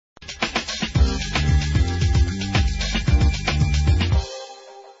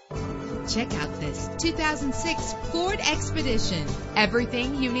Check out this 2006 Ford Expedition.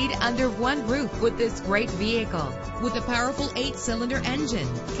 Everything you need under one roof with this great vehicle. With a powerful 8-cylinder engine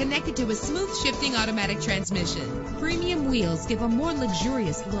connected to a smooth shifting automatic transmission. Premium wheels give a more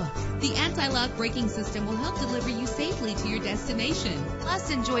luxurious look. The anti-lock braking system will help deliver you safely to your destination.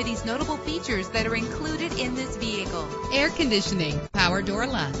 Plus, enjoy these notable features that are included in this vehicle: air conditioning, power door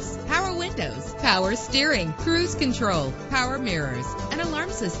locks, power windows, power steering, cruise control, power mirrors, an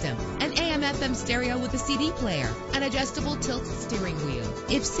alarm system, an AM/FM stereo with a CD player, an adjustable tilt steering wheel.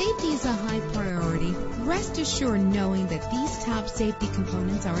 If safety is a high priority, rest assured knowing that these top safety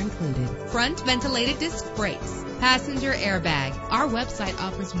components are included: front ventilated disc brakes, passenger airbag. Our website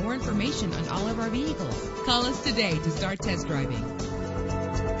offers more information on all of our vehicles. Call us today to start test driving.